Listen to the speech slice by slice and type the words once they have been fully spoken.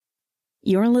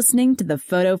You're listening to the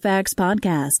PhotoFax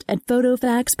Podcast at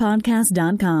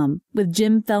PhotoFaxPodcast.com with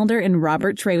Jim Felder and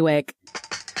Robert Trawick.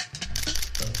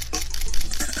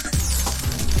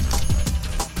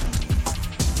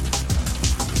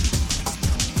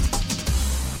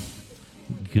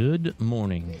 Good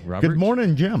morning, Robert. Good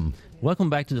morning, Jim.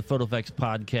 Welcome back to the PhotoFax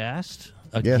Podcast.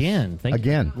 Again. Yes,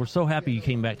 again. We're so happy you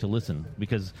came back to listen,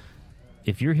 because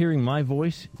if you're hearing my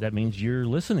voice, that means you're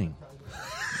listening.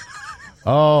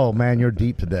 Oh, man, you're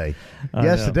deep today.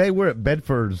 Yes, know. today we're at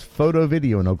Bedford's Photo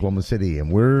Video in Oklahoma City,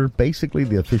 and we're basically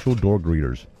the official door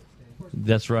greeters.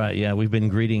 That's right. Yeah, we've been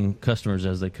greeting customers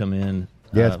as they come in.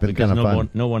 Yeah, it's been kind of fun.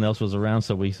 No one else was around,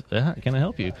 so we can I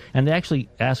help you? And they actually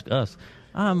ask us,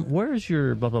 where's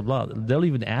your blah, blah, blah. They'll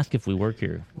even ask if we work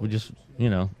here. We just,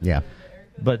 Yeah.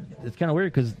 But it's kind of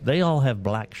weird because they all have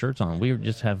black shirts on. We're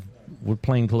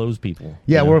plain clothes people.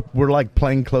 Yeah, you know? we're like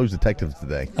plain clothes detectives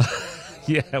today.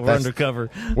 Yeah, we're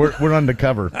undercover. We're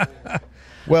undercover.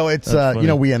 Well, it's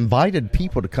we invited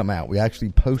people to come out. We actually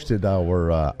posted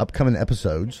our upcoming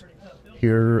episodes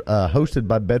here, hosted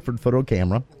by Bedford Photo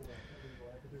Camera,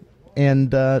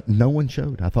 and no one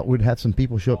showed. I thought we'd have some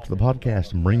people show up to the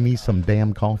podcast and bring me some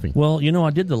damn coffee. Well, I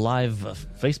did the live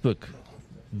Facebook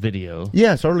video.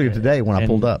 Yes, earlier today when I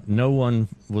pulled up. No one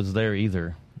was there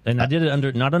either. And I did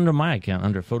it not under my account,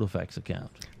 under PhotoFax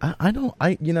account.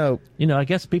 I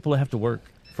guess people have to work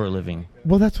for a living.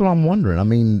 Well, that's what I'm wondering. I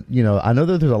mean, I know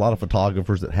that there's a lot of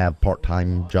photographers that have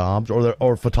part-time jobs,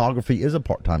 or photography is a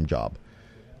part-time job.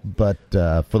 But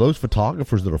for those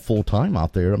photographers that are full-time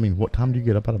out there, I mean, what time do you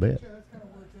get up out of bed?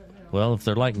 Well, if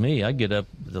they're like me, I get up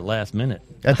at the last minute.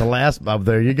 At the last,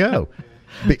 there you go.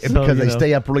 Because they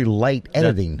stay up really late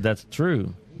editing. That's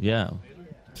true. Yeah.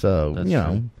 So that's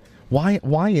true.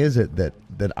 Why is it that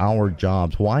our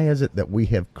jobs? Why is it that we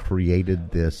have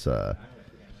created this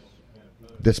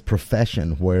this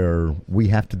profession where we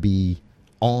have to be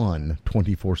on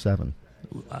 24/7?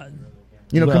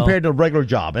 Compared to a regular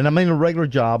job, and I mean a regular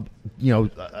job.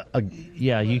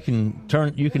 Yeah, you can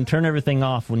turn everything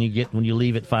off when you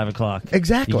leave at 5 o'clock.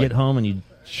 Exactly. You get home and you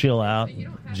chill out,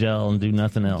 gel, and do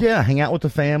nothing else. Yeah, hang out with the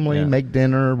family, make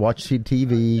dinner, watch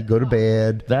TV, go to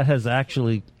bed. That has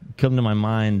actually come to my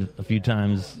mind a few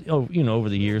times, over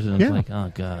the years, and it's like,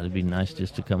 oh God, it'd be nice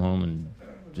just to come home and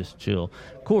just chill.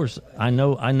 Of course, I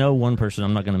know one person.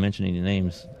 I'm not going to mention any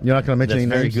names. You're not going to mention any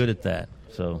names? That's very good at that.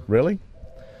 So really,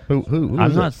 who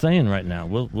I'm not saying right now.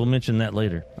 We'll mention that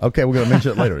later. Okay, we're going to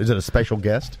mention it later. Is it a special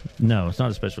guest? No, it's not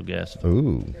a special guest.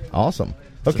 Ooh, awesome.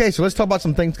 Okay, so let's talk about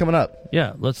some things coming up.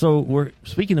 Yeah, we're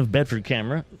speaking of Bedford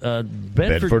Camera.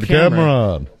 Bedford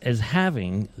Camera is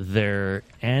having their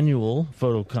annual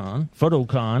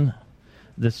PhotoCon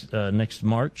this next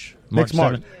March. Next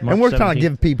March. And we're trying to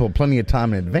give people plenty of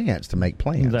time in advance to make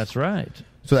plans. That's right.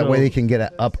 So that way they can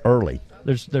get up early.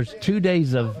 There's 2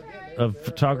 days of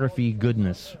photography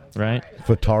goodness, right?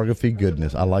 Photography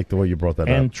goodness. I like the way you brought that up.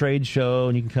 And trade show,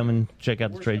 and you can come and check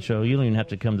out the trade show. You don't even have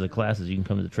to come to the classes. You can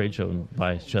come to the trade show and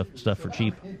buy stuff for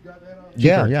cheap.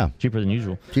 Cheaper than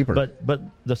usual. Cheaper. But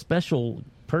the special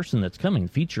person that's coming,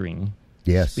 featuring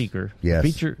speaker. Yes.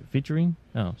 Featuring?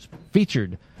 Oh,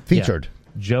 featured. Featured.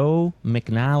 Yeah. Joe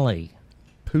McNally.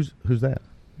 Who's that?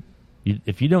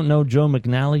 If you don't know Joe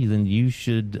McNally, then you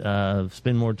should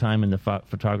spend more time in the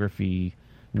photography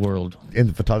world. In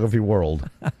the photography world.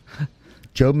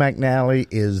 Joe McNally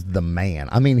is the man.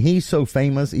 I mean, he's so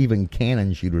famous, even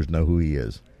Canon shooters know who he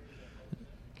is.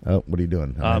 Oh, what are you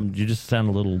doing? You just sound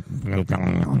a little...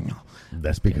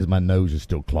 That's because my nose is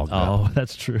still clogged up. Oh,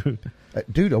 that's true.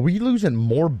 Dude, are we losing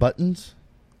more buttons?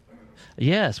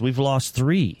 Yes, we've lost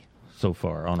 3 so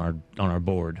far on our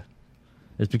board.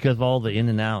 It's because of all the in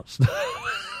and outs.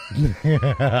 In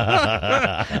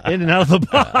and out of the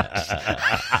box.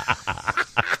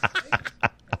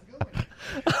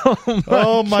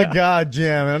 Oh my God,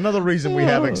 Jim! Another reason we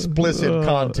have explicit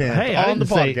content on the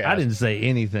podcast. I didn't say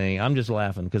anything. I'm just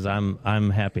laughing because I'm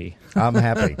happy. I'm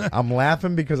happy. I'm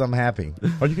laughing because I'm happy.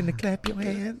 Are you going to clap your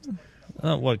hands?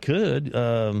 Well, could.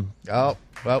 Oh,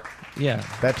 well, yeah.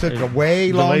 That took a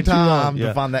way long time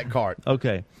to find that card.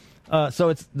 Okay. So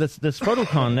it's this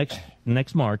PhotoCon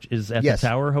next March is at the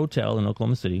Tower Hotel in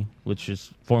Oklahoma City, which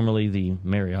is formerly the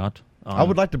Marriott. I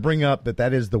would like to bring up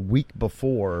that is the week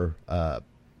before.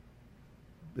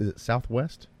 Is it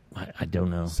Southwest? I don't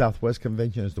know. Southwest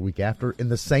Convention is the week after in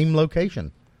the same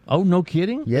location. Oh, no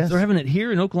kidding? Yes. They're having it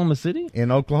here in Oklahoma City?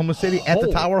 In Oklahoma City at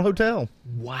the Tower Hotel.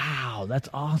 Wow, that's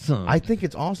awesome. I think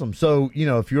it's awesome. So,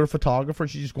 if you're a photographer,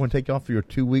 you're just going to take off for your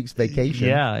 2 weeks vacation.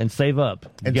 Yeah, and save up.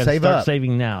 And save up. Start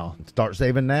saving now. Start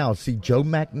saving now. See Joe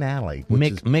McNally.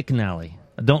 McNally.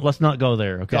 Let's not go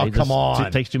there. Okay, Oh, come on.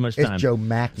 It takes too much time. It's Joe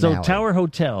McNally. So Tower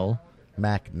Hotel.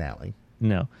 McNally.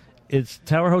 No, it's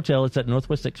Tower Hotel. It's at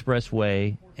Northwest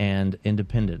Expressway and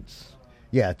Independence.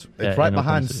 Yeah, it's right in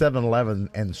behind Oklahoma 7-Eleven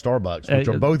and Starbucks, which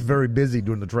are both very busy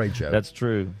during the trade show. That's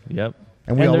true. Yep.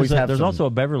 And we always have there's also a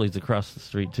Beverly's across the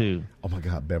street too. Oh my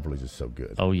God, Beverly's is so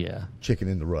good. Oh yeah, chicken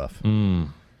in the rough.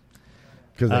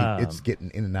 Because it's getting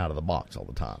in and out of the box all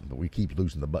the time, but we keep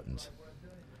losing the buttons.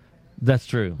 That's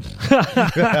true.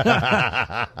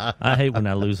 I hate when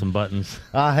I lose some buttons.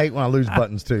 I hate when I lose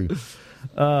buttons too.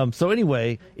 So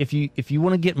anyway, if you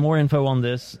want to get more info on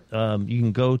this, you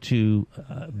can go to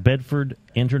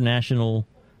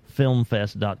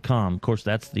BedfordInternationalFilmFest.com. Of course,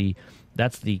 that's the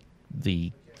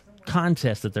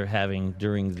contest that they're having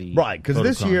during the right, because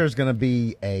this PhotoCon. year is going to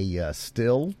be a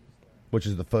still, which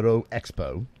is the Photo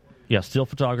Expo. Yeah, still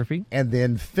photography. And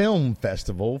then film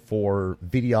festival for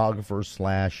videographers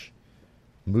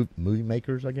 / movie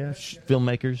makers, I guess.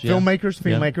 Filmmakers. Yeah.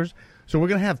 Filmmakers. So we're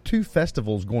going to have 2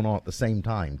 festivals going on at the same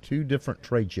time, 2 different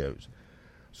trade shows.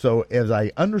 So as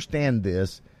I understand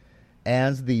this,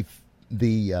 as the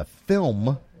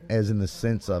film, as in the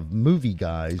sense of movie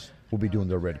guys, will be doing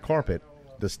their red carpet,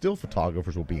 the still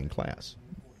photographers will be in class.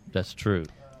 That's true.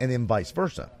 And then vice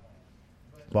versa.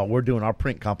 While we're doing our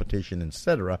print competition,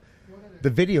 etc., the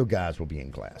video guys will be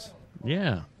in class.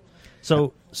 Yeah.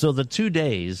 So the 2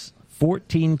 days,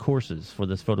 14 courses for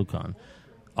this PhotoCon,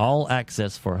 all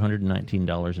access for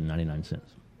 $119.99.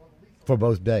 For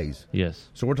both days. Yes.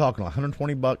 So we're talking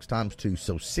 $120 times 2,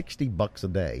 so $60 a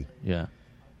day. Yeah.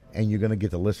 And you're going to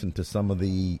get to listen to some of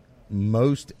the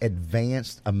most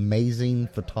advanced, amazing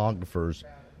photographers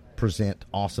present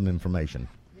awesome information.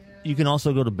 You can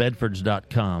also go to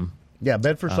bedfords.com. Yeah,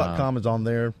 bedfords.com is on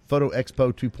there. Photo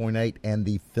Expo 2.8 and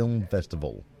the Film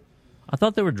Festival. I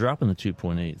thought they were dropping the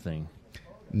 2.8 thing.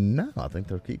 No, I think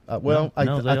they'll keep. I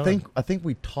think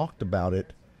we talked about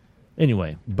it.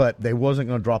 Anyway, but they wasn't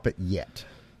going to drop it yet.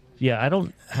 Yeah, I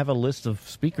don't have a list of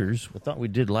speakers. I thought we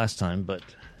did last time, but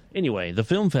anyway, the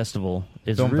film festival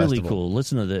is really cool.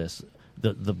 Listen to this: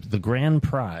 the grand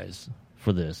prize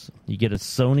for this, you get a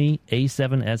Sony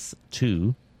A7S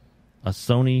II, a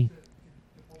Sony.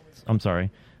 I'm sorry,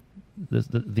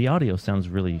 the audio sounds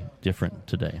really different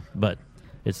today, but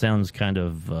it sounds kind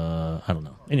of I don't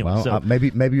know. Anyway, well, so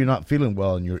maybe you're not feeling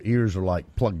well and your ears are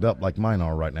like plugged up like mine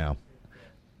are right now.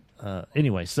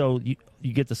 Anyway, so you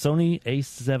get the Sony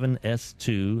A7S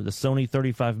II, the Sony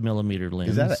 35mm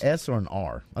lens. Is that an S or an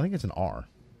R? I think it's an R.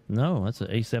 No, that's an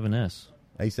A7S.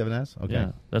 A7S? Okay.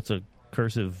 Yeah, that's a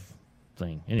cursive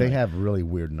thing. Anyway. They have really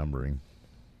weird numbering.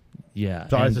 Yeah.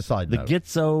 Sorry, as a side note. The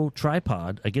Gitzo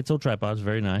tripod is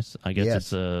very nice. I guess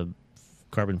it's a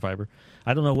carbon fiber.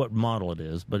 I don't know what model it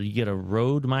is, but you get a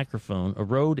Rode microphone, a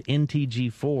Rode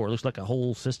NTG4. It looks like a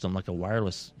whole system, like a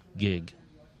wireless gig.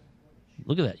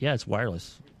 Look at that. Yeah, it's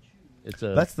wireless. It's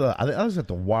a. I think that was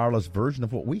the wireless version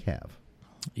of what we have.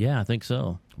 Yeah, I think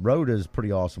so. Rode is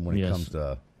pretty awesome when it comes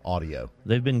to audio.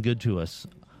 They've been good to us.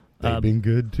 They've been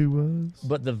good to us.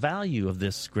 But the value of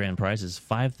this grand prize is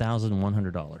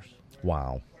 $5,100.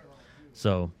 Wow.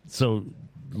 So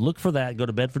look for that. Go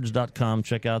to bedfords.com.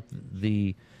 Check out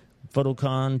the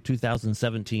PhotoCon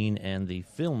 2017 and the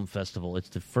Film Festival. It's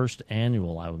the first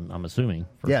annual, I'm assuming.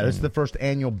 This is the first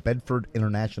annual Bedford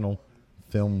International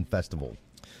Film Festival.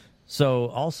 So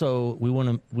also we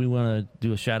want to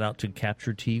do a shout out to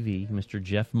Capture TV, Mr.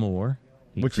 Jeff Moore.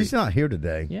 He's not here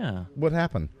today. Yeah. What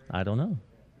happened? I don't know.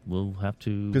 We'll have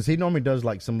to, because he normally does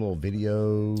like some little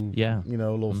video. Yeah. A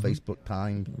little Facebook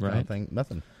time kind of thing.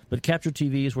 Nothing. But Capture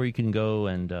TV is where you can go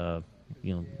and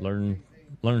learn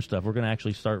stuff. We're going to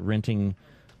actually start renting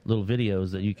little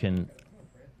videos that you can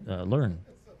learn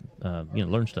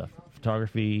stuff.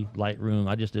 Photography, Lightroom.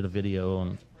 I just did a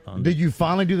video on. Did you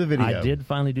finally do the video? I did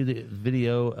finally do the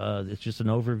video. It's just an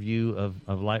overview of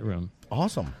Lightroom.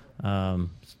 Awesome.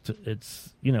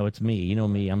 It's it's me. You know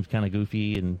me. I'm kind of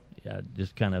goofy and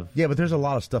just kind of. Yeah, but there's a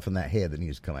lot of stuff in that head that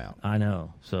needs to come out. I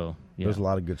know. So there's a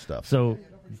lot of good stuff. So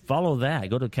follow that.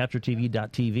 Go to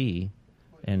CaptureTV.tv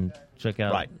and check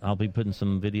out. Right. I'll be putting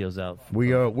some videos out.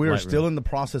 We are still in the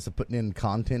process of putting in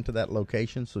content to that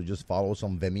location. So just follow us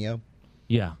on Vimeo.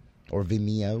 Yeah. Or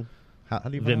Vimeo. How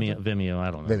do you pronounce it? Vimeo,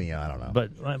 I don't know. Vimeo, I don't know.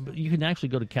 But you can actually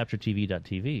go to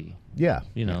CaptureTV.tv. Yeah.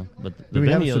 But the do we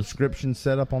have a subscription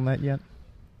set up on that yet?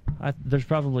 There's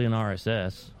probably an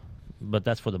RSS, but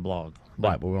that's for the blog.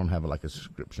 Right, but we don't have like a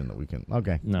subscription that we can.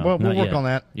 Okay. No. Well, we'll work on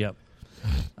that. Yep.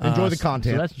 Enjoy the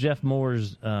content. So that's Jeff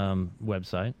Moore's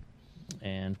website.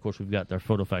 And, of course, we've got our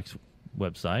PhotoFacts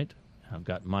website. I've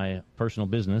got my personal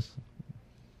business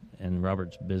and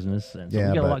Robert's business. And so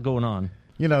we've got a lot going on.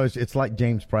 You know, it's like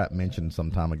James Pratt mentioned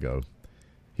some time ago.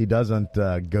 He doesn't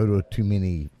go to too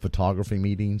many photography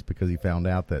meetings because he found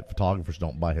out that photographers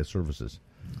don't buy his services.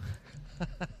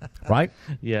 Right?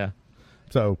 Yeah.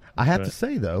 So I have to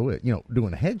say, though, you know,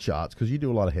 doing headshots, because you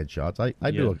do a lot of headshots.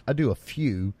 I do a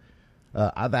few.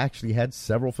 I've actually had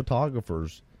several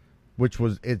photographers,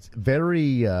 it's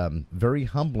very very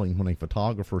humbling when a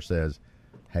photographer says,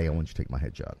 "Hey, I want you to take my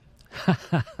headshot."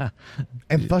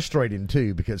 And frustrating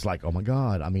too, because like, oh my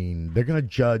God, I mean, they're going to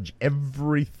judge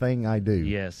everything I do.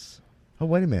 Yes. Oh,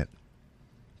 wait a minute,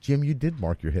 Jim, you did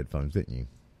mark your headphones, didn't you?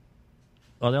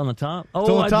 Oh, they're on the top? It's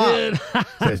Oh, on the I top. did.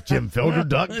 Says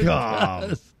JimFelder.com.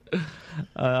 Yes.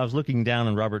 I was looking down,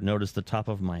 and Robert noticed the top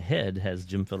of my head has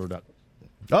JimFelder.com.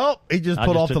 Oh, he just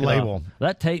put off the label. Off.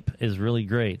 That tape is really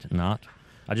great. I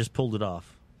just pulled it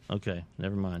off. Okay,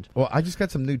 never mind. Well, I just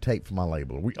got some new tape for my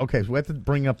label. So we have to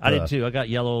bring up. I did too. I got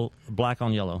black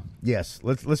on yellow. Yes,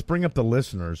 let's bring up the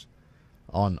listeners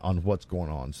on what's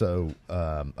going on. So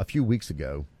a few weeks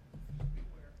ago,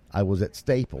 I was at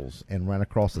Staples and ran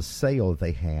across a sale that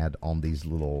they had on these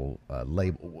little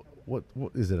label. What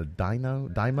is it? A Dymo?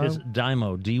 It's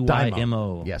Dymo.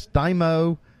 DYMO. Yes,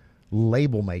 Dymo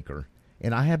label maker,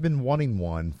 and I have been wanting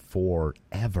one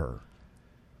forever.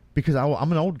 Because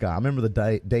I'm an old guy. I remember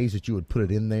the days that you would put it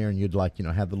in there and you'd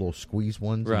have the little squeeze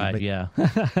ones. Right, yeah.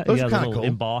 Those are kind of cool.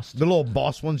 Embossed. The little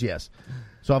embossed ones, yes.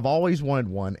 So I've always wanted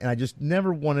one, and I just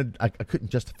never wanted, I couldn't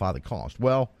justify the cost.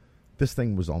 Well, this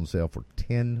thing was on sale for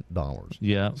 $10.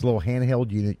 Yeah. It's a little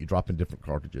handheld unit. You drop in different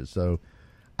cartridges. So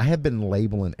I have been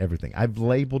labeling everything. I've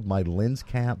labeled my lens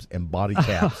caps and body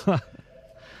caps.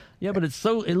 Yeah, but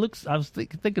it looks, I was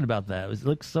thinking about that. It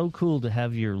looks so cool to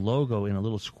have your logo in a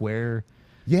little square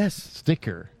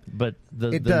sticker, but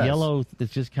the yellow is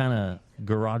just kind of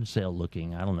garage sale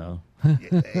looking. I don't know.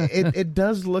 it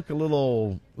does look a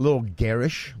little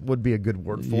garish would be a good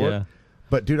word for it.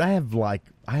 But dude, I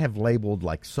have labeled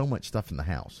like so much stuff in the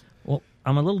house. Well,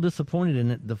 I'm a little disappointed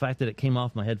in the fact that it came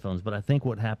off my headphones, but I think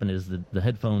what happened is the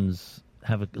headphones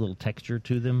have a little texture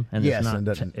to them, and it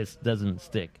doesn't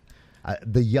stick.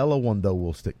 The yellow one though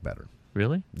will stick better.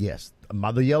 Really? Yes.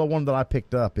 The yellow one that I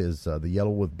picked up is the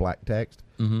yellow with black text.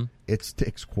 Mm-hmm. It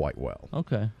sticks quite well.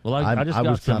 Okay. Well, I just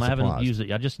got some. I haven't used it.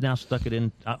 I just now stuck it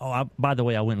in. By the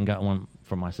way, I went and got one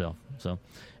for myself. So,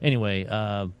 anyway,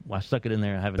 I stuck it in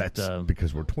there. I haven't. That's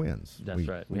because we're twins. That's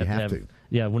right. We have to.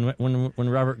 Yeah. When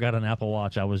Robert got an Apple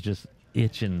Watch, I was just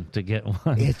itching to get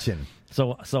one. Itching.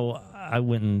 So I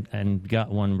went and got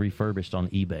one refurbished on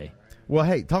eBay. Well,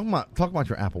 hey, talk about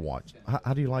your Apple Watch.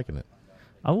 How do you liking it?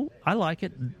 Oh, I like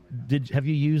it. Have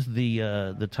you used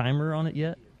the timer on it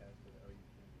yet?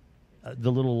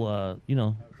 The little, you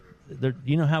know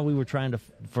how we were trying to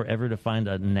forever to find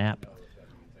a nap.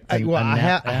 I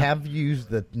have used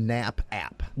the Nap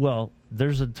app. Well,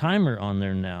 there's a timer on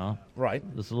there now. Right.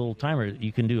 This little timer.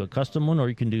 You can do a custom one, or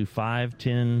you can do 5,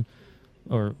 10,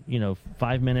 or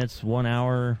 5 minutes, 1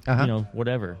 hour,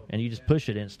 whatever, and you just push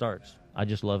it and it starts. I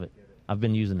just love it. I've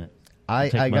been using it.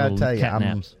 I gotta tell you,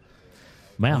 naps.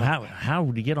 Man, how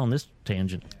would you get on this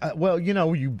tangent? Well,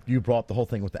 you brought the whole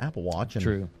thing with the Apple Watch. And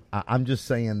True. I'm just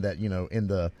saying that, in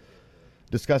the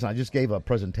discussion, I just gave a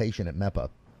presentation at MEPA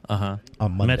on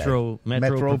Monday.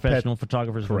 Metro Professional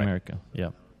Photographers of America.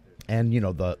 Yeah. And,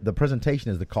 the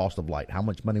presentation is the cost of light, how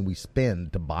much money we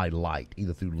spend to buy light,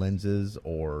 either through lenses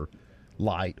or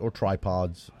light or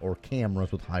tripods or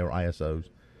cameras with higher ISOs.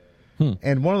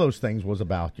 And one of those things was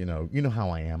about, you know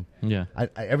how I am. Yeah.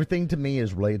 Everything to me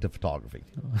is related to photography.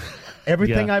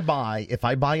 Everything I buy, if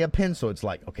I buy a pencil, it's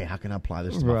like, okay, how can I apply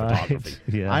this to my photography?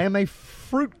 Yeah. I am a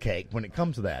fruitcake when it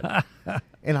comes to that.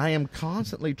 And I am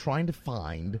constantly trying to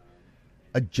find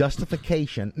a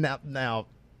justification. Now,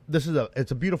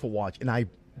 it's a beautiful watch, and I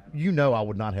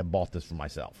would not have bought this for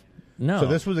myself. No. So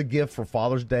this was a gift for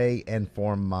Father's Day and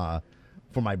for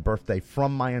my birthday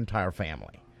from my entire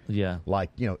family. Yeah,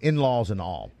 like in-laws and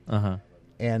all.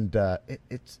 And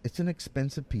it's an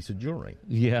expensive piece of jewelry.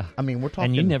 Yeah, I mean we're talking.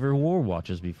 And you never wore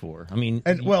watches before. I mean,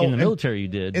 in the military you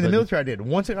did. In the military I did.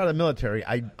 Once I got out of the military,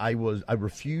 I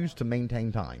refused to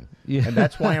maintain time. Yeah, and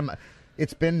that's why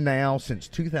It's been now since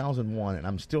 2001, and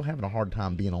I'm still having a hard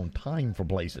time being on time for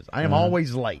places. I am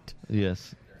always late.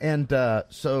 Yes, and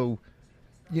so.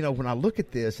 When I look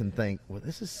at this and think, well,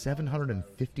 this is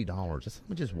 $750. That's how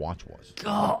much his watch was.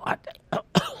 God.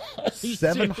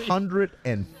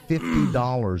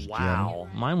 $750, wow.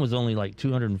 Jim. Mine was only like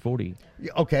 $240.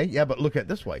 Okay, yeah, but look at it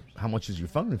this way. How much is your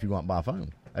phone if you go out and buy a phone?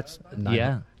 It's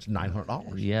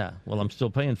 $900. Yeah, well, I'm still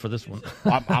paying for this one.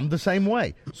 I'm the same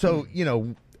way. So,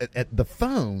 at the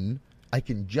phone, I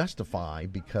can justify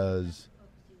because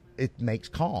it makes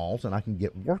calls, and I can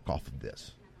get work off of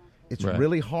this. It's Right.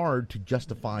 really hard to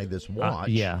justify this watch.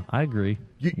 Yeah, I agree.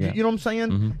 You know what I'm saying?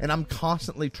 Mm-hmm. And I'm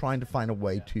constantly trying to find a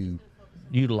way to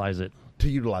Utilize it.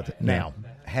 utilize it. Now,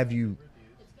 have you?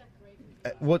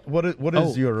 What is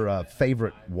Oh. your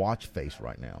favorite watch face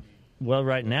right now? Well,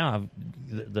 right now,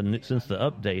 since the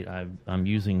update, I'm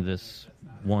using this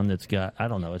one that's got, I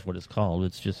don't know, it's what it's called.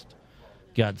 It's just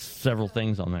got several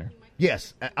things on there.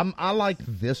 Yes, I like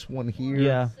this one here.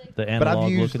 Yeah, the but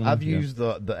analog looking one. I've used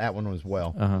that one as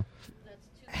well. Uh-huh.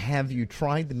 Have you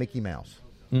tried the Mickey Mouse?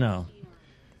 No.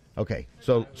 Okay,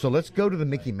 so let's go to the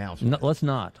Mickey Mouse one. No, let's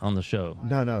not on the show.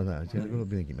 No. It's going to go to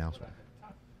the Mickey Mouse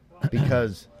one.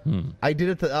 Because I did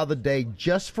it the other day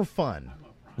just for fun.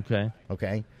 Okay.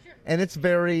 Okay? And it's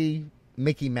very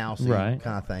Mickey Mouse-y Right.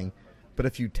 kind of thing. But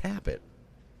if you tap it,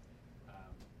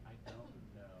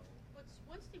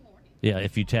 Yeah,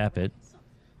 if you tap it.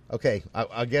 okay,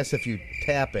 I guess if you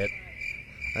tap it,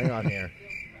 hang on here.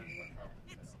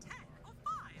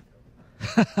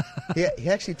 He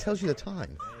actually tells you the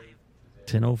time.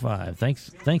 10:05.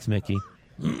 Thanks, Mickey.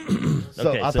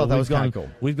 So I thought that was kind of cool.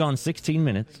 We've gone 16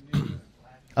 minutes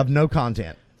Of no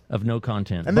content. of no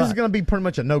content. And this is but- going to be pretty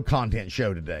much a no content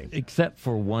show today. except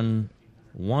for one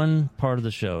part of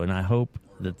the show, and I hope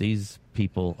that these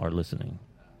people are listening,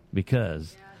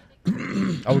 because Oh,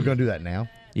 we're going to do that now?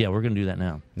 yeah, we're going to do that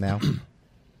now. Now?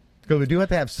 Because we do have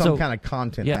to have some So- kind of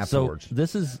content Yeah, afterwards. so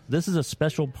this is a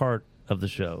special part of the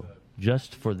show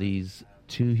just for these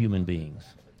two human beings.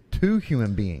 Two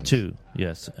human beings. Two,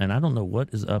 yes, and I don't know what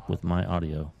is up with my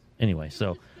audio. Anyway,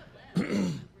 so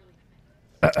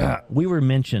we were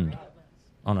mentioned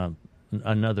on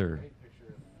another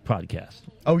podcast.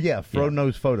 Oh, yeah. Fro Yeah.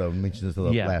 Knows Photo mentioned this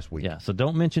last week. Yeah, so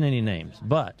don't mention any names,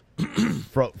 but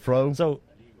Fro so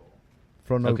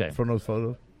Knows, okay. Fro Knows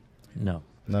Photo? no.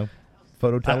 No?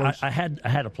 Photo tellers? I had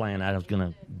a plan.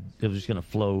 It was just gonna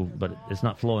flow, but it's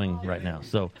not flowing right now.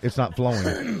 So It's not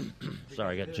flowing.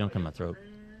 sorry, I got junk in my throat.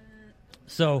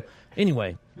 So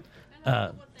anyway,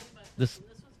 this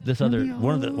other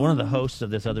one of the hosts of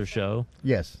this other show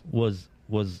Yes. was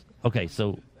okay.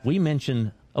 So we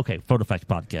mentioned PhotoFacts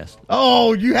podcast,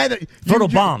 Oh, you had it.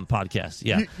 Photobomb podcast.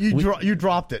 Yeah, You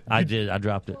dropped it. I did. I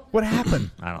dropped it. What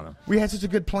happened? I don't know. We had such a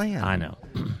good plan. I know.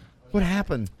 What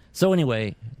happened? So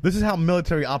anyway, This is how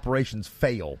military operations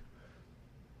fail.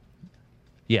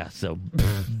 yeah. So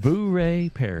Boo Ray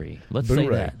Perry. Let's say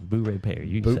Boo-Ray. that Boo Ray Perry.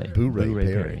 You can say it. Boo Ray Boo Ray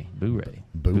Perry. Perry. Boo Ray.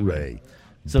 Boo Ray.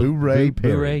 So Boo Ray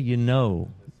Perry. Boo Ray,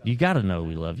 you got to know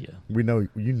we love you. We know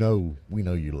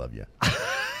you love you.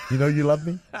 You know you love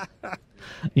me?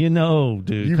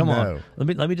 Dude. You Come know. on.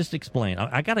 Let me just explain.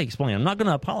 I got to explain. I'm not going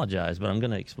to apologize, but I'm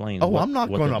going to explain. Oh, I'm not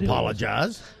going to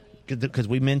apologize. Because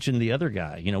we mentioned the other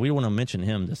guy. We don't want to mention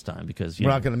him this time because We're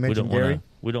not gonna mention Gary?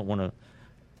 We don't want to.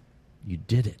 You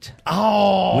did it.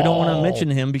 Oh. We don't want to mention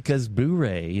him because Boo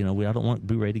Ray. I don't want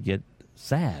Boo Ray to get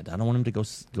sad. I don't want him to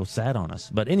go sad on us.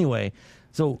 But anyway,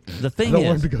 so the thing I don't is,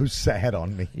 want him to go sad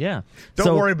on me. yeah. Don't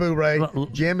So, worry, Boo Ray.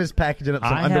 Jim is packaging up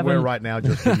some underwear haven't- right now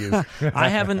just for you. I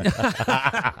haven't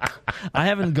I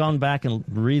haven't gone back and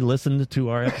re-listened to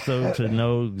our episode to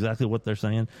know exactly what they're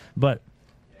saying. But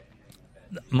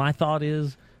my thought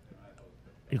is,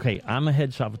 okay, I'm a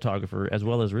headshot photographer as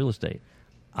well as real estate.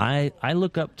 I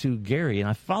look up to Gary and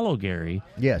I follow Gary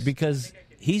Yes. because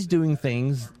he's doing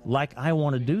things like I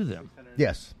want to do them.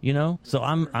 Yes. So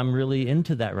I'm really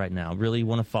into that right now. Really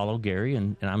want to follow Gary,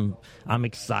 and I'm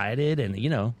excited, and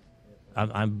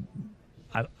I'm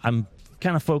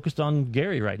kind of focused on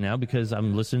Gary right now because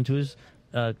I'm listening to his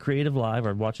Creative Live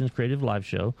or watching his Creative Live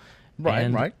show. Right,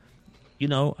 and, right.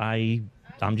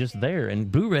 I'm just there,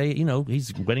 and Boo Ray,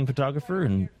 he's a wedding photographer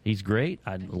and he's great.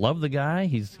 I love the guy.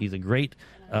 He's a great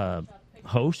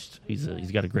host. He's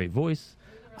got a great voice.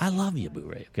 I love you, Boo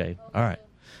Ray. Okay, all right.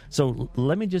 So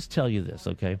let me just tell you this,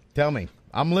 okay? Tell me.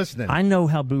 I'm listening. I know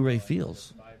how Boo Ray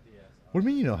feels. What do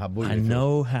you mean you know how Boo Ray I feels?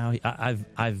 know how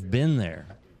I've been there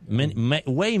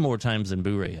way more times than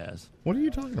Boo Ray has. What are you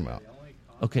talking about?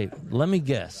 Okay, let me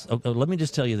guess. Okay, let me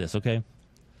just tell you this, okay?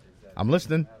 I'm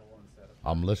listening.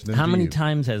 I'm listening How to many you.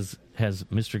 times has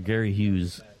Mr. Gary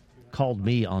Hughes called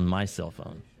me on my cell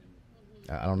phone?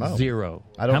 I don't know. 0.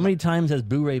 I don't How know. many times has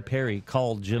Boo Ray Perry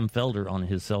called Jim Felder on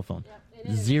his cell phone?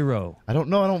 0. I don't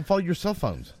know. I don't follow your cell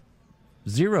phones.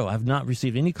 0. I've not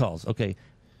received any calls. Okay,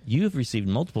 you've received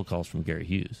multiple calls from Gary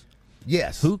Hughes.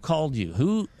 Yes. Who called you?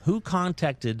 Who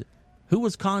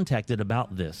was contacted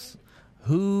about this?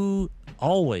 Who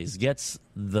always gets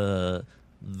the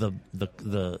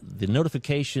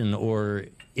notification or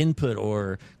input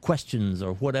or questions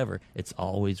or whatever? It's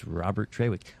always Robert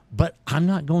Trawick. But I'm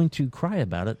not going to cry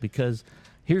about it because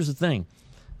here's the thing.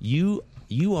 You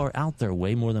are out there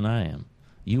way more than I am.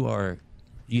 You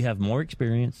have more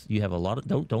experience. You have a lot of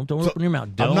don't open your mouth.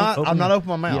 I'm not opening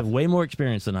my mouth. You have way more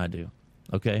experience than I do.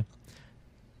 Okay,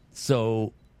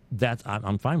 so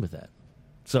I'm fine with that.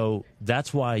 So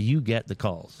that's why you get the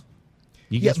calls.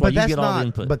 That's why you get all the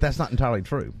input. But that's not entirely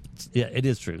true. Yeah, it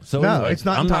is true. So no, anyway, it's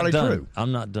not entirely true.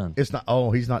 I'm not done. It's not.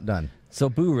 Oh, he's not done. So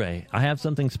Boo Ray, I have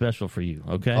something special for you.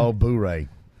 Okay. Oh, Boo Ray.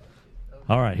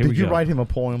 All right, here we go. Did you write him a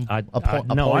poem?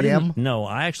 No, I didn't. No,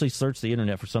 I actually searched the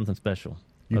internet for something special.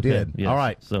 You did? Yes. All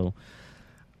right. So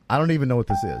I don't even know what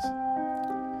this is.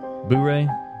 Boo Ray,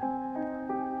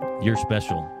 you're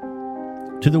special.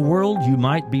 To the world, you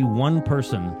might be one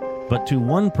person, but to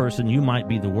one person, you might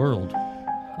be the world.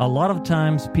 A lot of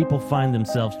times, people find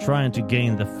themselves trying to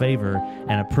gain the favor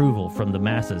and approval from the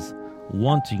masses,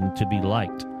 wanting to be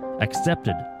liked,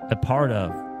 accepted, a part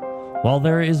of. While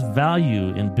there is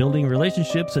value in building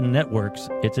relationships and networks,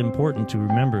 it's important to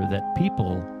remember that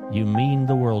people you mean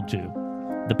the world to.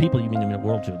 The people you mean the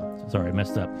world to. Sorry, I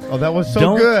messed up. Oh, that was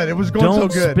so good. It was going so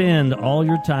good. Don't spend all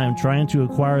your time trying to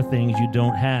acquire things you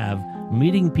don't have,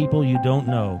 meeting people you don't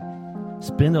know.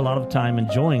 Spend a lot of time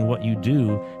enjoying what you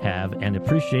do have and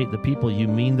appreciate the people you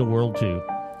mean the world to.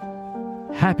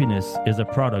 Happiness is a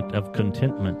product of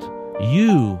contentment.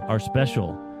 You are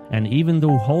special. And even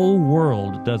the whole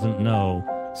world doesn't know,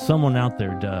 someone out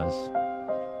there does.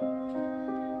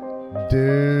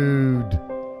 Dude.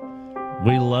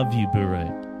 We love you, Boo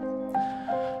Ray.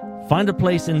 Find a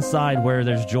place inside where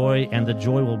there's joy, and the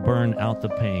joy will burn out the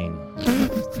pain.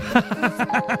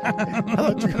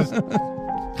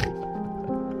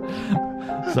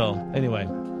 So, anyway.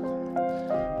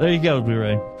 There you go, Boo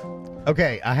Ray.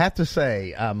 Okay, I have to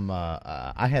say,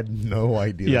 I had no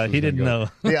idea. Yeah, he didn't know.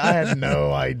 Yeah, I had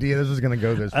no idea this was going to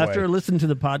go this way. After listening to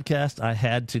the podcast, I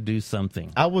had to do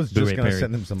something. I was just going to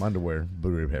send him some underwear. Boo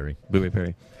Ray Perry. Boo Ray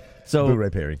Perry. So, Boo Ray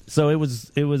Perry. So it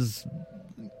was,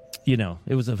 you know,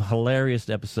 it was a hilarious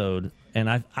episode, and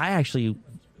I actually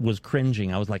was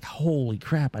cringing. I was like, "Holy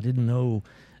crap! I didn't know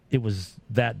it was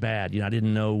that bad." You know, I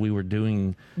didn't know we were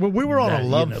doing. Well, we were on a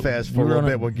love fest for a little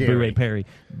bit with Gary. Boo Ray Perry,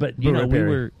 but you know, we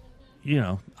were. You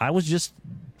know, I was just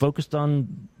focused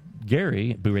on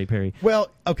Gary, Boo Ray Perry.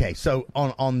 Well, okay, so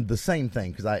on the same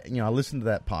thing, because I listened to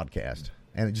that podcast,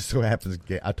 and it just so happens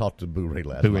I talked to Boo Ray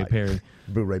last night. Boo Ray Perry.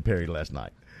 Boo Ray Perry last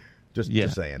night. Just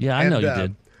saying. Yeah, I know you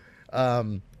did.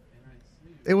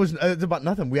 It was about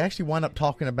nothing. We actually wound up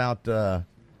talking about.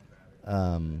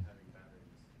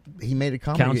 He made a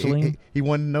comment. Counseling? He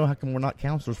wanted to know how come we're not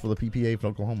counselors for the PPA for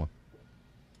Oklahoma.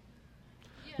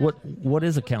 What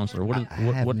is a counselor? I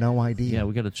have no idea. Yeah,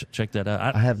 we got to check that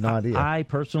out. I have no idea. I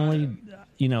personally,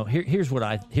 you know, here's what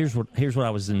I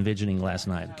was envisioning last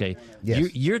night. Okay,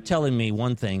 yes. You're telling me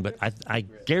one thing, but I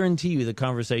guarantee you the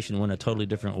conversation went a totally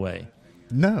different way.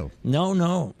 No, don't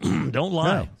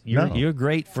lie. No, You're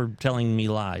great for telling me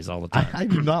lies all the time. I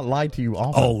do not lie to you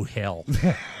often. Oh hell.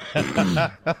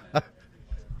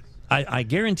 I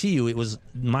guarantee you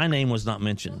my name was not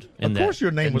mentioned in that. Of course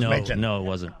your name was mentioned. No, it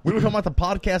wasn't. We were talking about the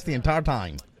podcast the entire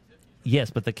time. Yes,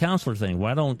 but the counselor thing,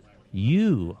 why don't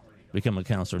you become a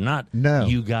counselor, not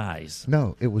you guys?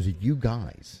 No, it was you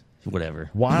guys. Whatever.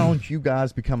 Why don't you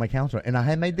guys become a counselor? And I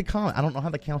had made the comment. I don't know how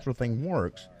the counselor thing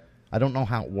works. I don't know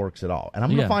how it works at all. And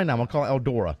I'm going to find out. I'm going to call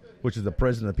Eldora, which is the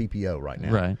president of PPO right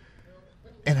now. Right.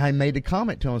 And I made a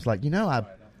comment to him. It's like, I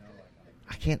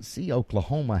can't see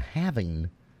Oklahoma having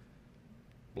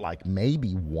like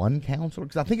maybe one counselor,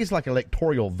 because I think it's like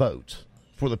electoral votes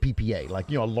for the PPA.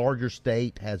 Like, a larger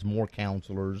state has more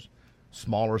counselors,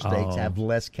 smaller states have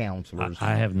less counselors.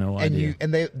 I have no idea.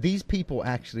 And these people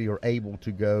actually are able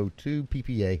to go to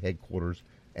PPA headquarters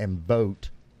and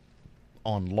vote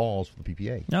on laws for the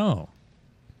PPA. No,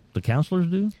 the counselors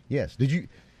do. Yes. Do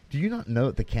you not know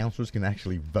that the counselors can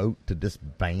actually vote to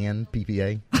disband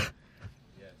PPA?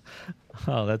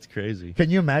 Oh, that's crazy. Can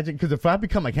you imagine? Because if I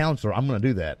become a counselor, I'm going to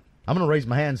do that. I'm going to raise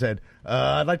my hand and said,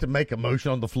 I'd like to make a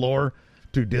motion on the floor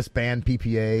to disband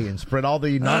PPA and spread all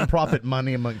the nonprofit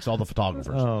money amongst all the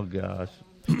photographers. Oh, gosh.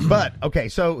 But, okay,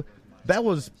 so that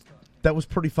was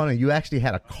pretty funny. You actually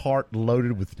had a cart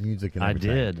loaded with music and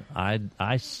everything. I did.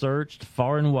 I searched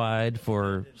far and wide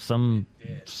for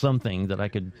something that I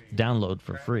could download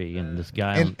for free, and this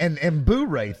guy... And Boo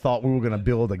Ray thought we were going to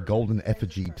build a golden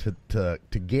effigy to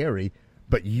Gary,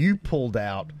 but you pulled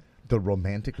out the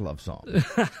romantic love song.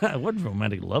 It wasn't a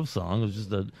romantic love song. It was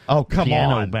just a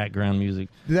piano background music.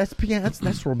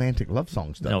 That's romantic love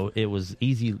song stuff. No, it was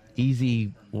easy.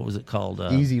 What was it called?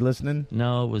 Easy listening?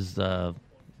 No, it was...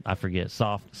 I forget.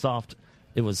 Soft.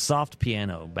 It was soft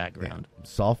piano background. Yeah.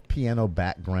 Soft piano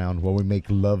background while we make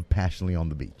love passionately on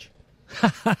the beach.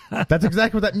 That's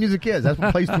exactly what that music is. That's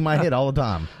what plays through my head all the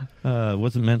time. It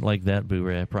wasn't meant like that,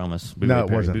 Boo-Ray, I promise. No,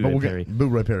 it wasn't.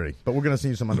 Boo-Ray Perry. But we're going to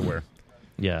send you some underwear.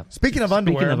 Yeah. Speaking of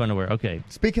underwear, okay.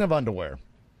 Speaking of underwear,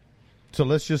 so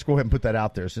let's just go ahead and put that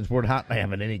out there since we're not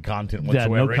having any content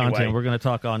whatsoever. Yeah, no content. Anyway. We're going to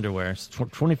talk underwear. It's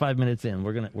 25 minutes in.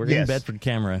 We're in Bedford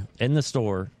Camera in the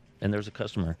store, and there's a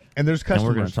customer. And there's customers. And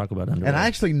we're going to talk about underwear. And I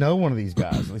actually know one of these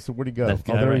guys. And they said, where'd he go? That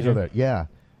guy there right he's over there. Yeah.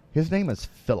 His name is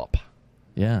Philip.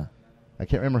 Yeah. I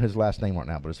can't remember his last name right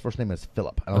now, but his first name is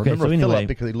Philip. I Okay, remember so anyway, Philip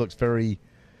because he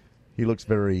looks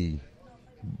very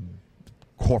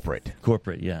corporate.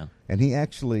 Corporate, yeah. And he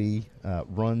actually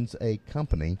runs a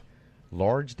company,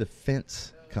 large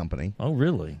defense company. Oh,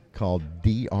 really? Called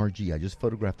DRG. I just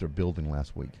photographed their building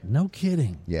last week. No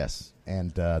kidding. Yes.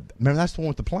 And remember, that's the one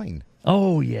with the plane.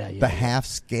 Oh, yeah. The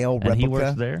half-scale replica. And he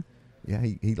works there? Yeah,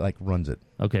 he like runs it.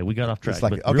 Okay, we got off track.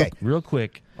 Like, but real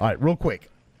quick. All right, real quick.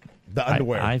 The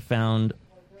underwear. I found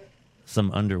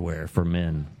some underwear for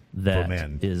men that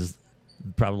is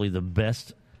probably the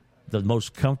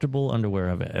most comfortable underwear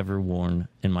I've ever worn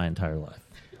in my entire life.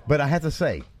 But I have to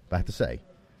say,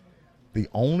 the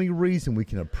only reason we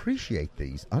can appreciate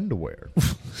these underwear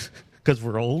because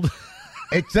we're old.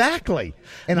 Exactly.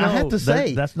 And I have to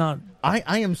say, that's not.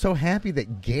 I am so happy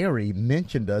that Gary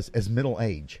mentioned us as middle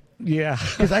age. Yeah.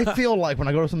 Because I feel like when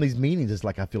I go to some of these meetings, it's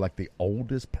like I feel like the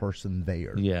oldest person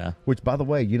there. Yeah. Which, by the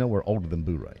way, we're older than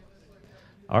Boo-Ray.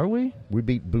 Are we? We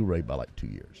beat Boo-Ray by like 2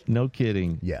 years. No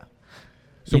kidding. Yeah.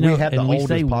 So we have the oldest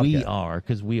podcast. And we say we are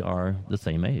because we are the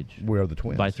same age. We are the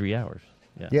twins. By 3 hours.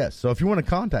 Yeah. Yes. So if you want to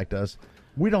contact us,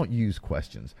 we don't use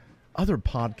questions. Other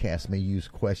podcasts may use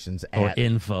questions or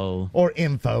info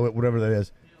at whatever that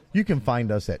is. You can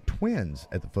find us at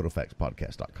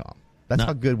twins@thephotofaxpodcast.com. That's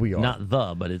how good we are.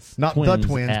 But it's not twins the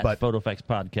twins, at but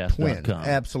photofaxpodcast.com. Twins,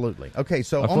 absolutely. Okay,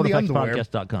 so or on the underwear,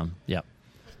 photofaxpodcast.com. Yep.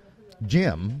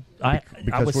 Jim,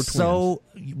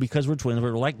 because we're twins,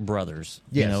 we're like brothers.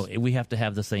 Yes. We have to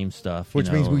have the same stuff.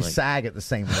 Which means we sag at the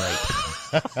same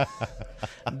rate.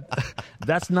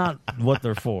 That's not what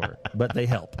they're for, but they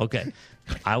help. Okay.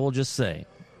 I will just say,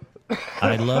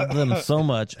 I love them so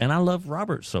much, and I love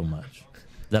Robert so much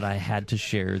that I had to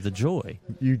share the joy.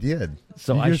 You did.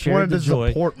 So you I just shared wanted the to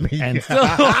joy. Support me. And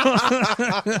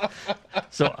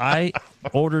so I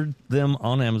ordered them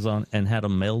on Amazon and had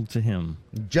them mailed to him.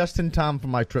 Just in time for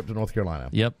my trip to North Carolina.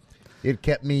 Yep. It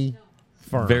kept me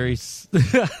firm. Very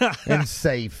and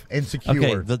safe and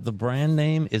secure. Okay, the brand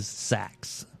name is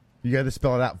Saxx. You got to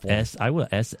spell it out for me. I will.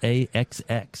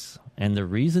 SAXX. And the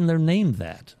reason they're named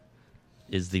that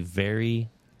is the very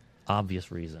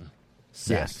obvious reason.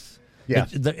 Saxx.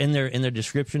 Yes. In their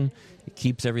description, it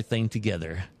keeps everything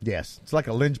together. Yes, it's like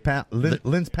a lens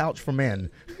pouch for men.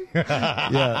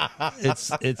 Yeah,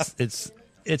 it's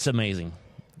amazing.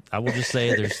 I will just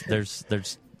say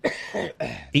there's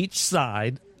each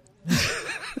side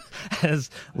has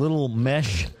little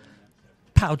mesh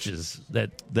pouches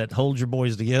that hold your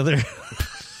boys together.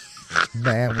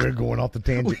 Man, we're going off the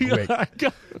tangent quick.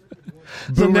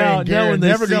 So now when they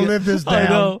never gonna live this down. I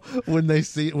know when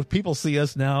people see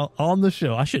us now on the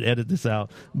show. I should edit this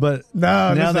out, but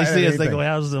now they see us. They go,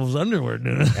 "How's those underwear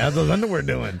doing? How's those underwear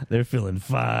doing? They're feeling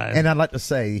fine." And I'd like to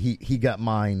say he got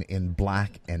mine in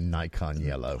black and Nikon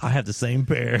yellow. I have the same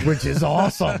pair, which is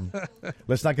awesome.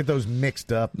 Let's not get those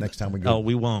mixed up next time we go. Oh,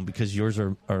 we won't because yours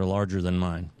are larger than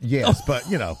mine. Yes, but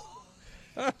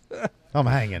I'm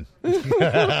hanging.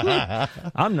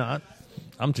 I'm not.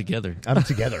 I'm together.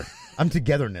 I'm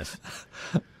togetherness.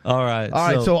 All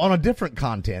right. So on a different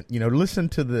content, listen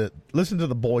to the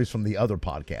boys from the other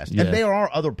podcast, and there are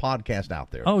other podcasts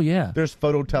out there. Oh yeah. There's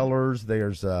Photo Tellers.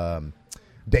 There's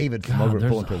David from over at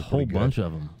There's a whole bunch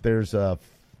of them. There's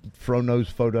Fro Knows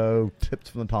Photo, Tips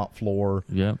from the Top Floor.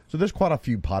 Yeah. So there's quite a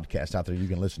few podcasts out there you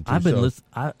can listen to. I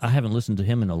haven't listened to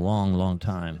him in a long, long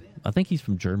time. I think he's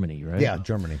from Germany, right? Yeah,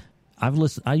 Germany. I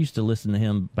used to listen to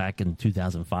him back in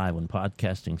 2005 when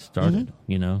podcasting started.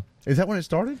 Mm-hmm. Is that when it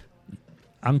started?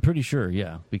 I'm pretty sure,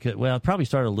 yeah. Because it probably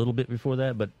started a little bit before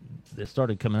that, but it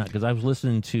started coming out because I was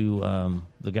listening to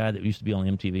the guy that used to be on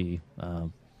MTV.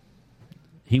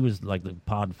 He was like the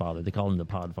Podfather. They called him the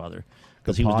Podfather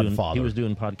because he was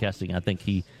doing podcasting. I think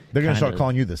they're going to start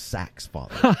calling you the Sax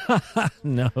Father.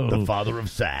 No, the father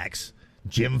of sax.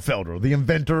 Jim Felder, the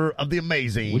inventor of the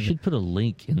amazing. We should put a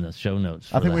link in the show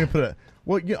notes. I think we can put a.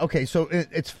 Well, okay. So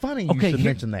it's funny you should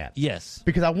mention that. Yes,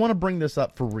 because I want to bring this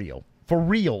up for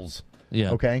reals.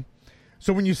 Yeah. Okay.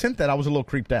 So when you sent that, I was a little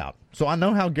creeped out. So I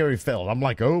know how Gary felt. I'm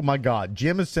like, oh my God,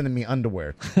 Jim is sending me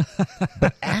underwear.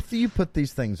 But after you put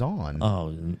these things on,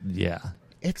 oh yeah,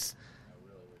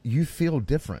 you feel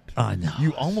different. I know.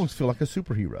 You almost feel like a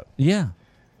superhero. Yeah.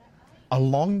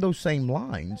 along those same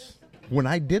lines, when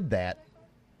I did that,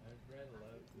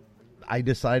 I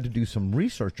decided to do some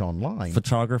research online.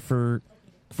 Photographer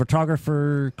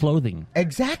clothing.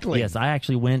 Exactly. Yes, I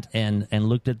actually went and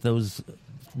looked at those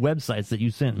websites that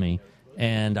you sent me,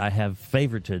 and I have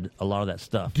favorited a lot of that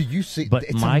stuff. Do you see? But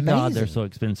it's my amazing. God, they're so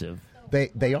expensive.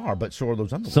 They are, but so are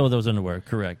those underwear. So are those underwear,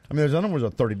 correct. I mean, those underwear are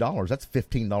 $30. That's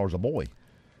 $15 a boy.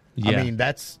 Yeah. I mean,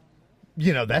 that's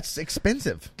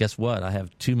expensive. Guess what? I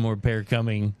have 2 more pair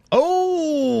coming.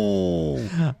 Oh!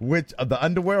 Which, the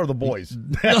underwear or the boys?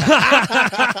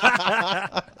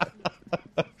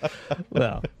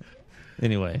 Well,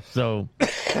 anyway, so...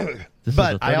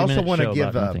 But I also want to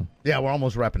give... we're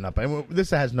almost wrapping up. And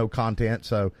this has no content,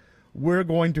 so we're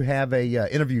going to have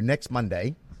a interview next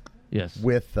Monday. Yes.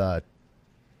 With...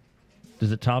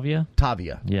 is it Tavia?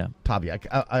 Tavia. Yeah. Tavia.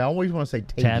 I always want to say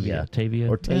Tavia. Tavia.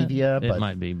 Or Tavia. It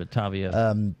might be, but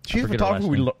Tavia. She's a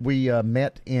photographer we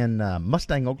met in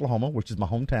Mustang, Oklahoma, which is my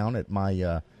hometown, at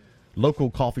my local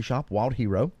coffee shop, Wild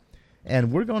Hero.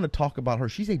 And we're going to talk about her.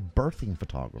 She's a birthing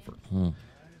photographer.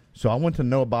 So I want to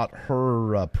know about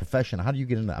her profession. How do you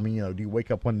get into that? I mean, do you wake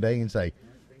up one day and say,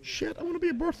 shit, I want to be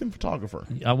a birthing photographer?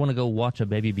 I want to go watch a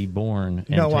baby be born.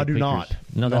 And no, take I do pictures. not.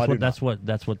 No, that's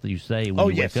what you say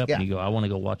when you wake up and you go, I want to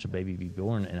go watch a baby be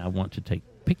born, and I want to take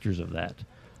pictures of that.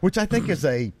 Which I think is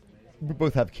we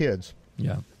both have kids.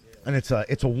 Yeah. And it's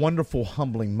a wonderful,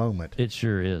 humbling moment. It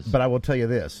sure is. But I will tell you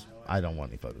this, I don't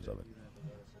want any photos of it.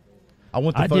 I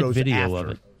want the photos did video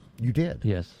after. of it. You did?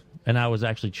 Yes. And I was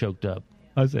actually choked up.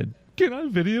 I said, "Can I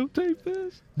videotape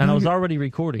this?" And I was already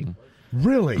recording.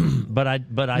 Really? But I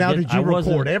now, did you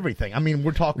record everything? I mean,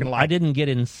 we're talking like... I didn't get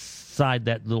inside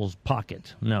that little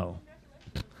pocket. No.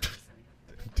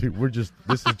 Dude,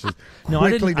 this is just no,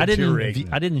 quickly I deteriorating.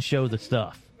 I didn't show the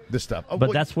stuff. The stuff. Oh,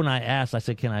 but that's when I asked. I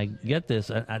said, "Can I get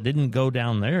this?" I didn't go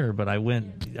down there, but I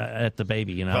went at the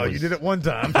baby. You did it one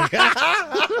time.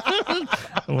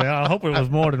 Well, I hope it was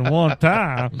more than one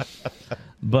time.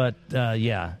 But,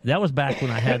 yeah, that was back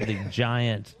when I had the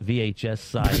giant VHS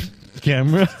size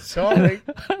camera. Sorry.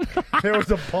 There was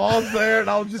a pause there, and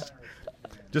I was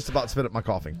just about to spit up my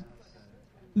coffee.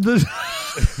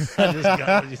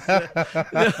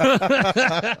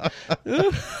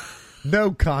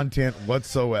 No content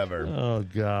whatsoever. Oh,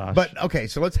 gosh. But, okay,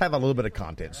 so let's have a little bit of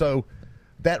content. So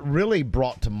that really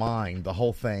brought to mind the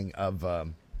whole thing of,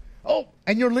 and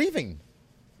you're leaving.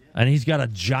 And he's got a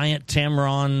giant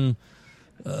Tamron.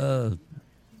 You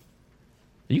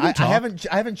can talk.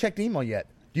 I haven't checked email yet.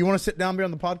 Do you want to sit down here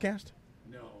on the podcast?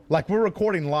 No. Like, we're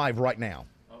recording live right now.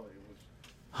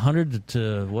 100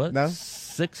 to what? No.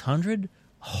 600?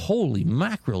 Holy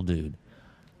mackerel, dude.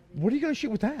 What are you going to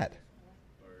shoot with that?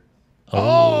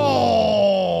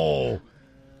 Oh!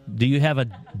 Do you have a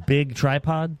big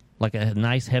tripod? Like a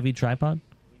nice, heavy tripod?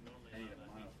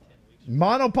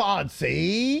 Monopod,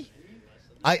 see?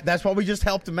 That's why we just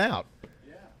helped him out.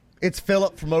 It's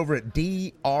Philip from over at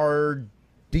DRG,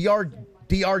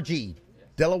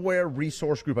 Delaware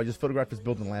Resource Group. I just photographed this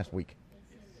building last week.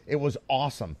 It was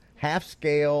awesome.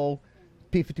 Half-scale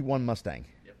P-51 Mustang.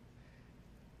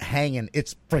 Hanging.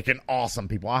 It's freaking awesome,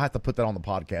 people. I'll have to put that on the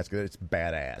podcast because it's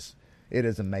badass. It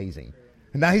is amazing.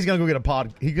 And now he's going to go get a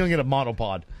pod. He's going to get a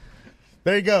monopod.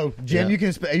 There you go, Jim. Yeah.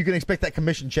 You can expect that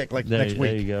commission check next week.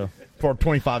 There you go. For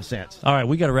 25 cents. All right,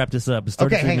 we got to wrap this up. It's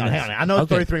 33 hang minutes. on. I know it's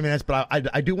 33 minutes, but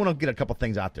I do want to get a couple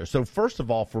things out there. So first of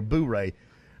all, for Boo Ray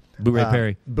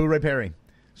Perry.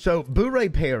 So Boo Ray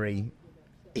Perry,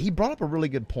 he brought up a really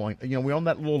good point. We're on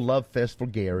that little love fest for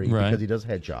Gary because he does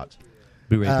headshots.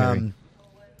 Boo Ray Perry.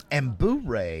 And Boo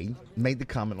Ray made the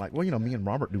comment like, well, me and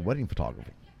Robert do wedding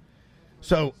photography.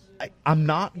 So I'm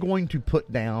not going to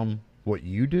put down what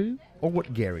you do or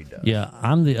what Gary does. Yeah,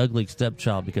 I'm the ugly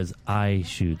stepchild because I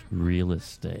shoot real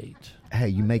estate. Hey,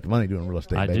 you make money doing real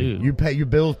estate, baby. Do. You pay your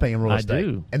bills paying real estate. I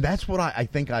do. And that's what I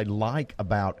think I like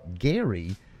about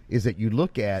Gary is that you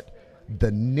look at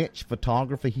the niche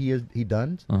photography he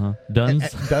does.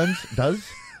 Does.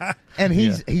 And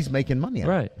he's making money out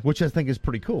of it, which I think is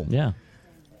pretty cool. Yeah.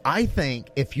 I think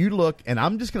if you look, and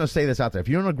I'm just going to say this out there, if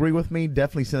you don't agree with me,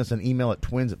 definitely send us an email at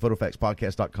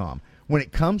twins@photofaxpodcast.com. When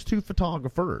it comes to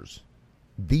photographers,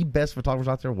 the best photographers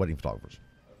out there are wedding photographers.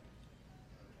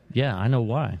 Yeah, I know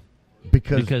why.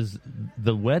 Because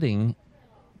the wedding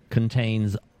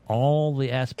contains all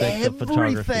the aspects of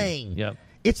photography. Everything. Yep.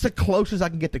 It's the closest I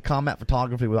can get to combat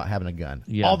photography without having a gun.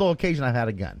 Yeah. Although occasionally I've had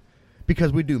a gun.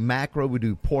 Because we do macro, we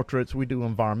do portraits, we do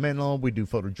environmental, we do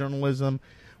photojournalism.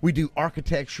 We do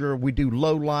architecture. We do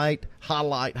low light, high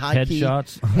light, high key.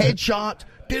 Headshots.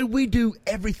 Dude, we do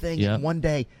everything in one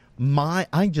day.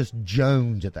 I just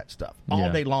jones at that stuff all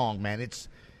day long, man.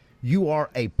 You are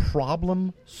a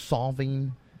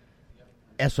problem-solving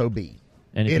SOB.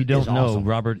 And if you don't know,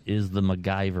 Robert is the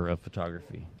MacGyver of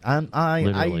photography.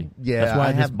 Literally. That's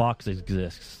why this box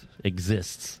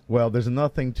exists. Well, there's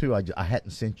another thing, too. I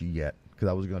hadn't sent you yet because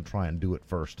I was going to try and do it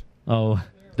first. Oh,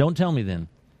 don't tell me then.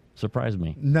 Surprise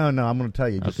me. No, I'm going to tell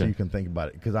you just so you can think about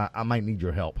it because I might need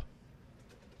your help.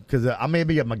 Because I may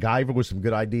be a MacGyver with some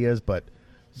good ideas, but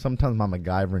sometimes my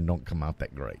MacGyvering don't come out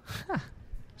that great.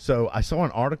 So I saw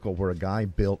an article where a guy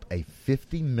built a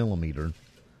 50-millimeter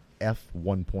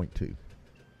f1.2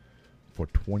 for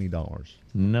 $20.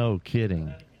 No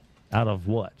kidding. Out of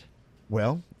what?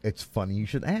 Well, it's funny you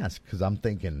should ask because I'm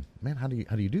thinking, man, how do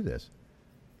you do this?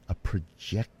 A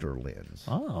projector lens.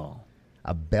 Oh.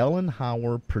 A Bell &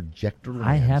 Howell projector lens.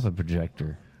 I have a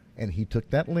projector. And he took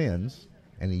that lens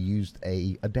and he used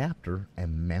a adapter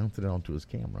and mounted it onto his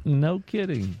camera. No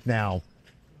kidding. Now,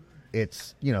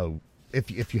 it's,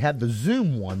 if you have the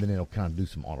zoom one, then it'll kind of do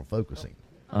some autofocusing.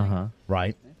 Uh-huh.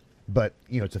 Right? But,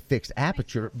 it's a fixed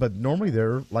aperture. But normally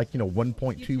they're like,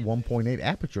 1.2, 1.8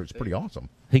 aperture. It's pretty awesome.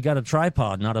 He got a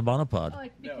tripod, not a monopod.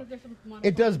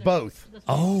 It does both.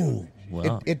 Oh,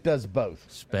 well. It does both.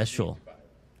 Special.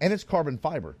 And it's carbon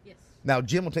fiber. Yes. Now,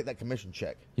 Jim will take that commission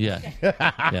check. Yeah.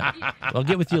 Yeah. I'll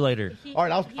get with you later. All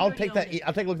right, I'll take that.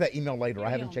 I'll take a look at that email later. I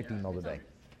haven't checked email today.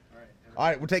 All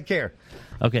right, we'll take care.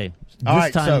 Okay. All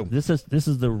right, so this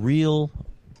is the real.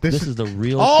 This is the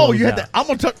real. Oh, you had that. I'm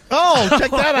gonna. Check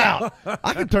that out.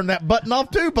 I can turn that button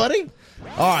off too, buddy.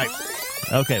 All right.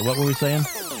 Okay. What were we saying?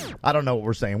 I don't know what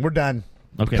we're saying. We're done.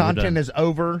 Okay. Content is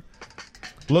over.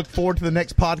 Look forward to the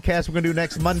next podcast we're going to do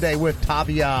next Monday with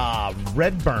Tavia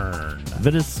Redburn.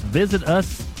 Visit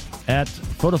us at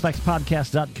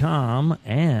photofaxpodcast.com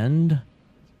and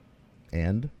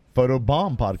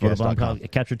photobombpodcast.com.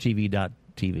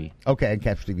 CaptureTV.tv. Okay, and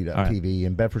CaptureTV.tv right.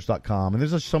 And Bedfords.com. And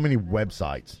there's just so many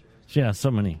websites. Yeah,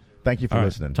 so many. Thank you for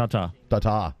listening. Ta-ta.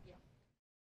 Ta-ta.